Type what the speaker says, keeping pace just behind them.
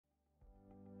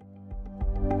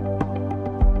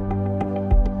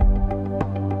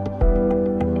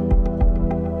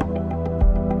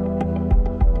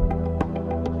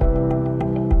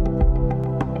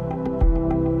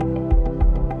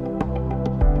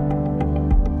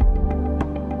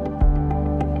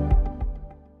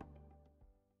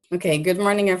Okay, good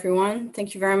morning, everyone.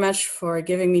 Thank you very much for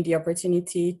giving me the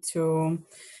opportunity to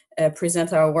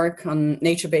present our work on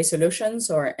nature-based solutions,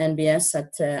 or NBS,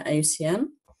 at IUCN.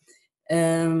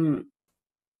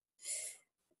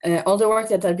 All the work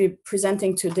that I'll be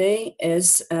presenting today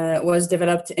was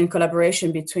developed in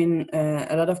collaboration between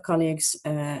a lot of colleagues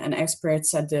and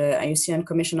experts at the IUCN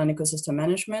Commission on Ecosystem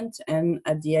Management and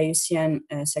at the IUCN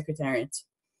Secretariat.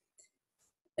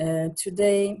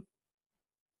 Today,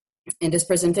 in this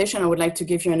presentation, I would like to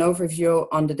give you an overview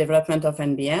on the development of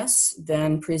NBS,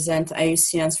 then present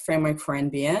IUCN's framework for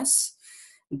NBS,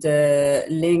 the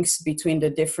links between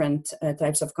the different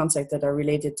types of concepts that are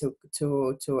related to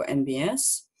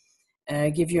NBS,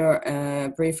 give you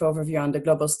a brief overview on the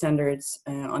global standards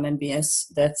on NBS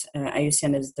that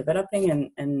IUCN is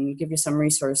developing, and give you some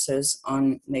resources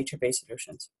on nature-based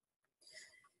solutions.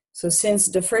 So since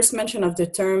the first mention of the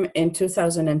term in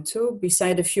 2002,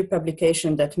 beside a few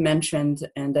publications that mentioned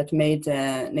and that made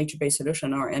nature-based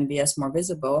solution, or NBS, more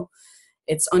visible,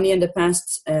 it's only in the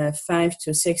past 5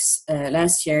 to 6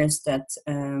 last years that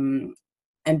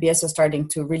NBS is starting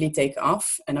to really take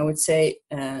off. And I would say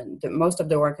most of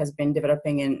the work has been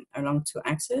developing along 2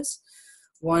 axes.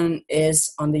 One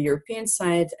is on the European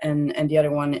side, and the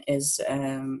other one is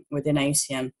within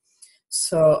IUCN.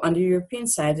 So on the European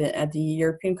side, at the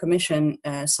European Commission,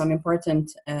 some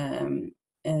important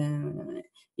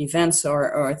events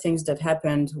or things that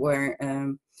happened were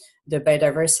the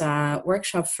Biodiversa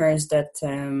workshop first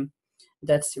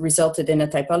that resulted in a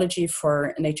typology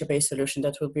for a nature-based solution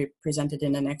that will be presented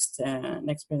in the next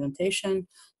presentation.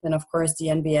 Then, of course, the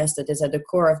NBS that is at the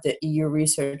core of the EU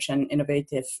Research and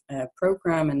Innovative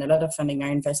Program, and a lot of funding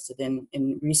are invested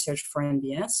in research for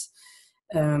NBS.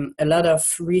 A lot of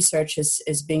research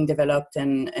is being developed,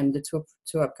 and the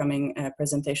two upcoming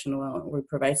presentations will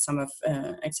provide some of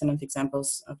excellent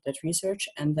examples of that research.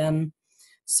 And then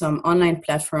some online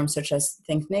platforms such as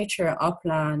ThinkNature,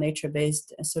 OPLA,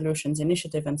 Nature-Based Solutions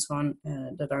Initiative, and so on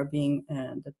that are being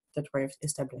that were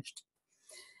established.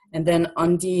 And then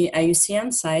on the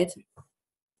IUCN side,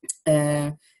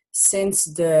 since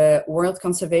the World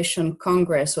Conservation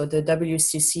Congress, or the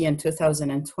WCC, in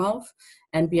 2012,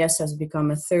 NBS has become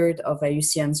a third of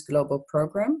IUCN's global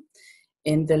program.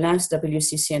 In the last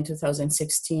WCC in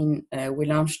 2016, we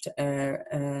launched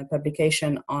a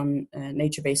publication on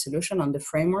nature-based solution, on the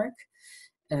framework,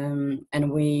 and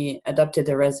we adopted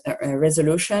a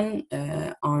resolution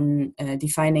on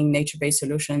defining nature-based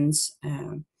solutions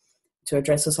to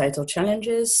address societal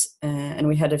challenges, and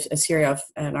we had a series of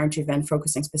large events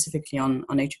focusing specifically on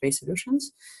nature-based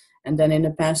solutions. And then in the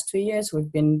past 2 years,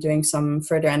 we've been doing some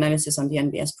further analysis on the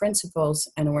NBS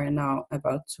principles, and we're now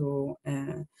about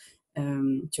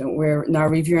we're now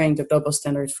reviewing the global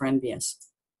standard for NBS.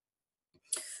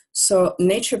 So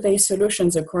nature-based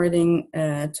solutions, according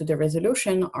to the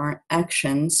resolution, are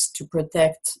actions to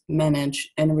protect,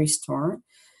 manage, and restore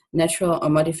natural or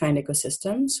modified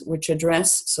ecosystems which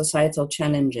address societal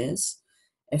challenges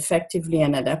effectively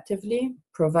and adaptively,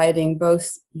 providing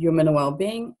both human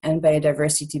well-being and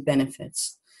biodiversity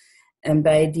benefits. And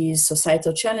by these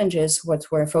societal challenges, what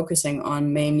we're focusing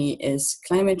on mainly is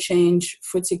climate change,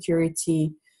 food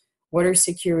security, water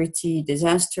security,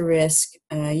 disaster risk,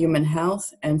 human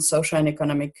health, and social and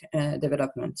economic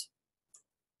development.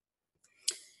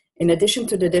 In addition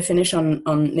to the definition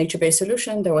on nature-based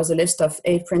solution, there was a list of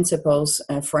 8 principles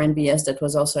for NBS that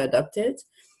was also adopted.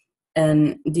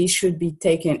 And these should be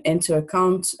taken into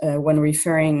account when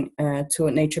referring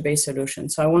to nature-based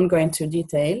solutions. So I won't go into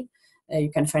detail. You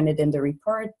can find it in the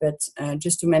report, but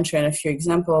just to mention a few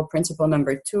examples, principle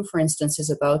number 2, for instance, is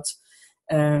about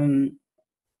the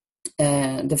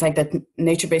fact that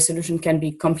nature-based solution can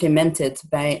be complemented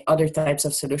by other types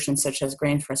of solutions, such as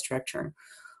green infrastructure.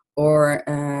 Or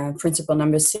principle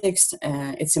number 6,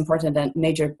 it's important that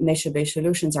nature-based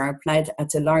solutions are applied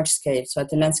at a large scale, so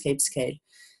at a landscape scale.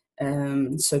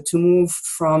 So to move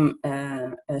from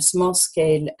a small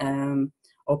scale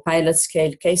or pilot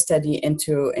scale case study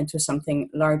into something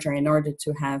larger in order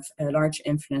to have a large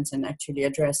influence and actually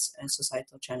address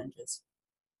societal challenges.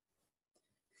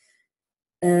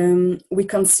 We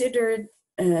considered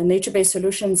nature-based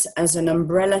solutions as an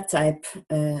umbrella type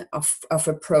of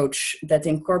approach that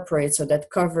incorporates or that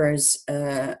covers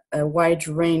a wide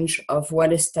range of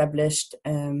well-established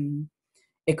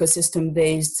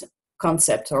ecosystem-based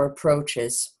concepts or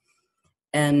approaches.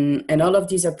 And all of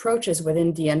these approaches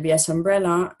within the NBS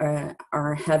umbrella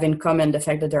have in common the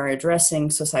fact that they're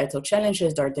addressing societal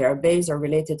challenges, that they are based or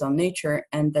related on nature,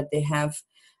 and that they have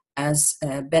as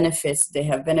benefits, they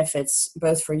have benefits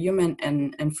both for human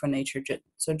and for nature.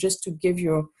 So just to give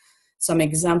you some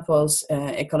examples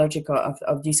ecological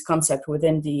of this concept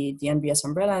within the NBS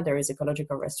umbrella. There is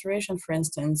ecological restoration, for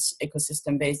instance,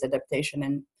 ecosystem-based adaptation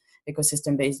and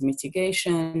ecosystem-based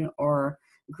mitigation, or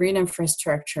green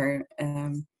infrastructure,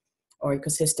 or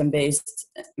ecosystem-based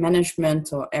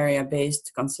management, or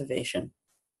area-based conservation.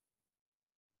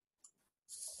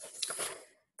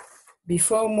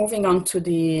 Before moving on to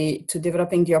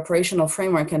developing the operational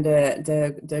framework and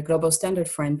the global standard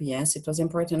for NBS, it was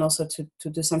important also to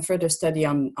do some further study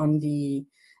on the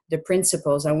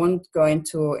principles. I won't go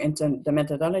into the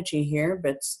methodology here,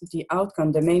 but the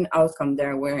outcome, the main outcome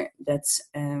there, where that's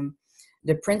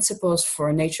the principles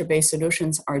for nature-based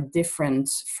solutions are different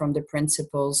from the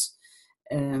principles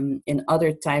in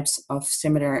other types of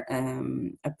similar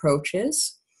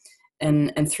approaches.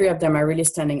 And three of them are really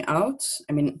standing out.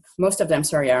 I mean, most of them,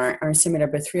 sorry, are similar,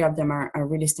 but three of them are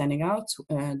really standing out.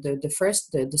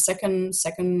 The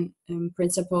second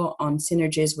principle on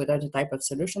synergies with other type of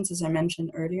solutions, as I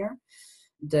mentioned earlier.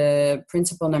 The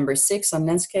principle number 6 on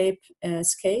landscape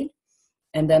scale.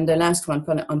 And then the last one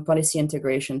on policy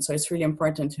integration. So it's really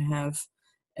important to have,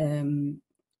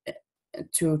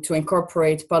 to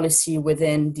incorporate policy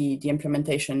within the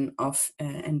implementation of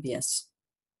NBS.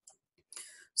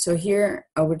 So here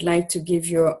I would like to give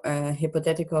you a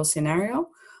hypothetical scenario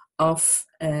of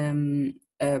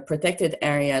a protected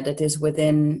area that is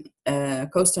within a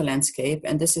coastal landscape.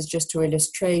 And this is just to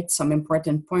illustrate some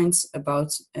important points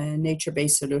about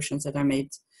nature-based solutions that I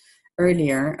made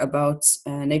earlier, about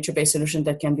nature-based solutions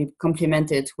that can be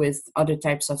complemented with other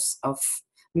types of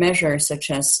measures, such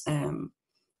as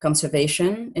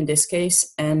conservation in this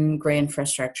case, and gray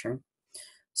infrastructure.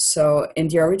 So in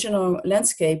the original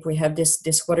landscape, we have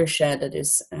this watershed that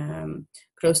is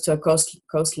close to a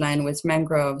coastline with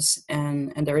mangroves,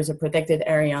 and there is a protected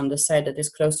area on the side that is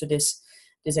close to this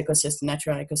ecosystem,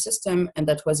 natural ecosystem, and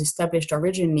that was established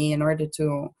originally in order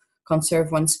to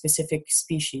conserve one specific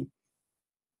species.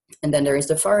 And then there is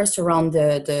the forest around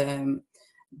the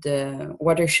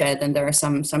watershed, and there are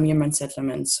some human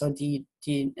settlements. So the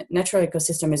natural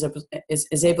ecosystem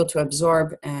is able to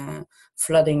absorb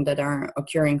flooding that are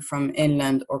occurring from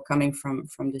inland or coming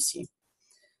from the sea.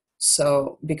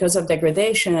 So because of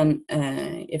degradation,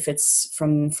 if it's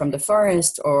from the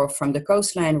forest or from the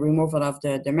coastline, removal of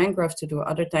the mangrove to do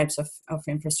other types of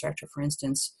infrastructure, for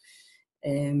instance,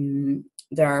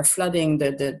 there are flooding,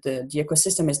 the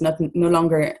ecosystem is no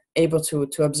longer able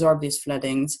to absorb these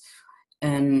floodings.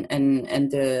 And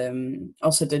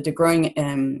also the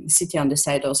growing city on the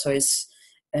side also is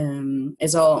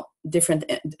all different,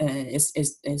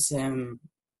 is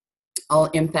all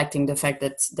impacting the fact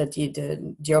that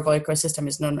the overall ecosystem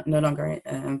is no longer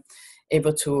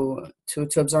able to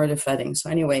absorb the flooding. So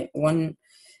anyway,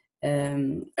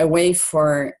 a way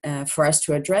for us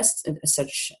to address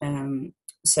such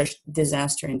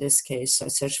disaster in this case, so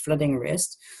such flooding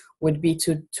risk, would be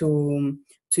to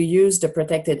use the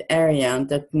protected area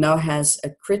that now has a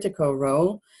critical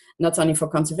role, not only for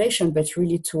conservation, but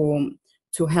really to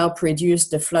help reduce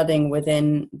the flooding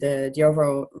within the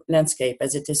overall landscape,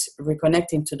 as it is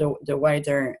reconnecting to the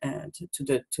wider to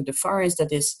the forest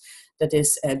that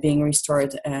is being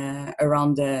restored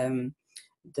around the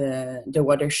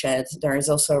watershed. There is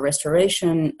also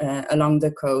restoration along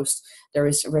the coast. There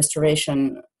is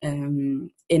restoration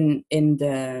in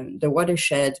the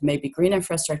watershed, maybe green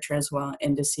infrastructure as well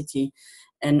in the city,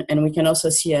 and we can also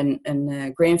see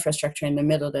a gray infrastructure in the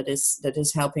middle that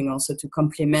is helping also to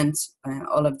complement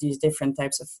all of these different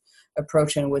types of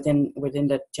approach and within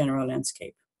the general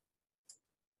landscape.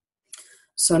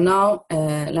 So now,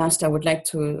 last, I would like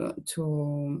to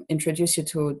introduce you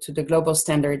to the global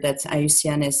standard that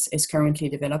IUCN is currently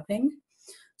developing.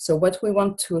 So what we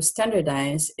want to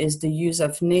standardize is the use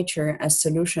of nature as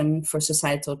solution for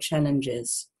societal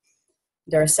challenges.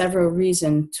 There are several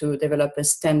reasons to develop a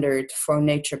standard for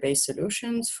nature-based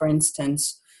solutions. For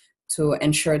instance, to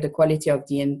ensure the quality of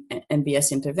the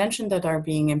NBS intervention that are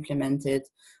being implemented,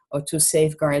 or to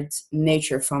safeguard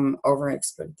nature from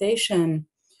overexploitation,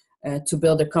 to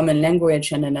build a common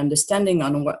language and an understanding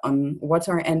on what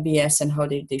are NBS and how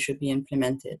they should be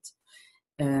implemented.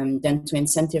 Then to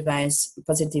incentivize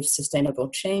positive sustainable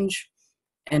change,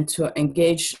 and to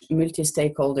engage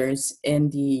multi-stakeholders in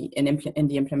the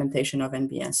implementation of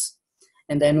NBS.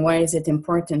 And then why is it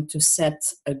important to set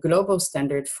a global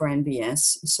standard for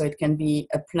NBS so it can be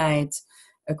applied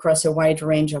across a wide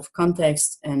range of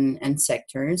contexts and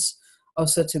sectors,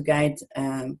 also to guide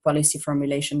policy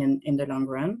formulation in the long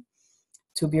run,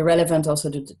 to be relevant also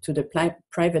to the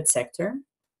private sector,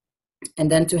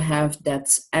 and then to have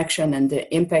that action and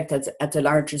the impact at a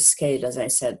larger scale, as I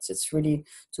said. It's really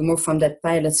to move from that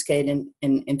pilot scale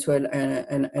into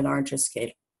a larger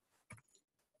scale.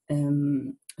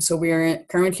 So we are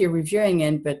currently reviewing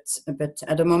it, but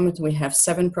at the moment we have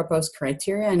 7 proposed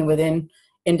criteria, and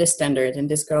in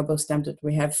this global standard,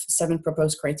 we have 7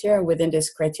 proposed criteria. Within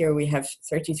this criteria, we have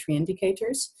 33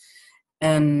 indicators.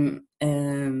 And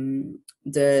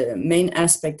the main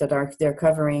aspect that they're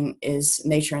covering is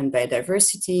nature and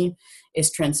biodiversity,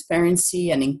 is transparency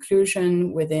and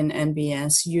inclusion within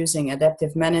NBS, using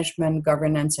adaptive management,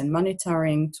 governance, and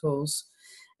monitoring tools,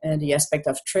 the aspect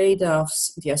of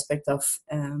trade-offs, the aspect of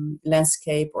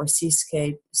landscape or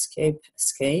seascape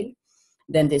scale,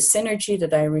 then the synergy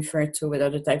that I referred to with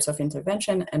other types of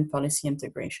intervention, and policy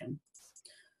integration.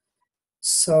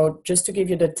 So just to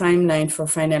give you the timeline for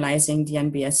finalizing the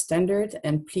NBS standard,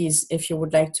 and please, if you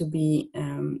would like to be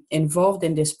involved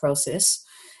in this process,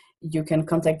 you can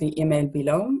contact the email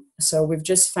below. So we've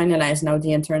just finalized now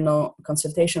the internal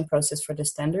consultation process for the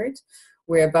standard.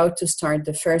 We're about to start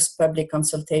the first public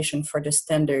consultation for the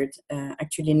standard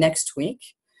actually next week.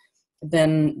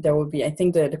 Then there will be, I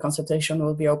think the consultation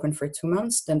will be open for 2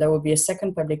 months. Then there will be a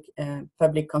second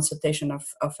public consultation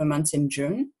of a month in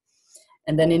June.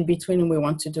 And then in between, we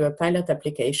want to do a pilot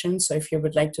application. So if you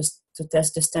would like to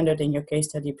test the standard in your case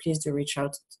study, please do reach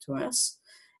out to us.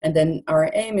 And then our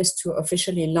aim is to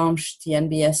officially launch the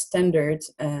NBS standard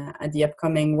at the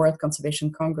upcoming World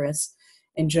Conservation Congress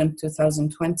in June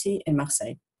 2020 in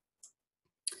Marseille.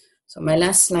 So my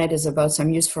last slide is about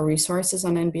some useful resources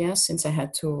on NBS, since I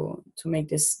had to make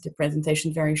the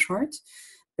presentation very short.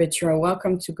 But you're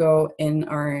welcome to go in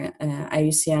our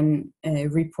IUCN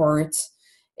report.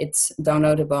 It's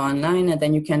downloadable online, and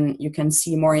then you can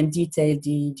see more in detail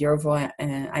the overall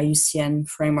IUCN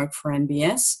framework for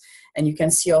NBS, and you can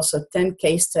see also 10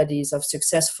 case studies of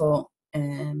successful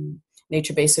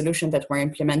nature-based solutions that were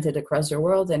implemented across the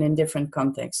world and in different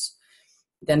contexts.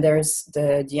 Then there's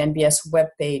the NBS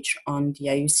webpage on the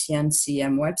IUCN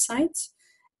CM website,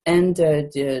 and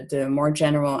the more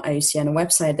general IUCN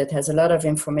website that has a lot of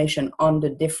information on the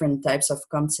different types of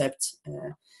concepts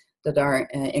that are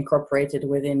incorporated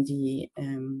within the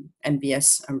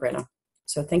NBS umbrella.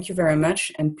 So thank you very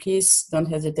much, and please don't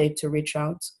hesitate to reach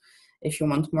out if you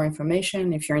want more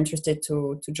information, if you're interested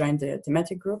to join the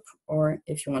thematic group, or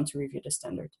if you want to review the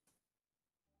standard.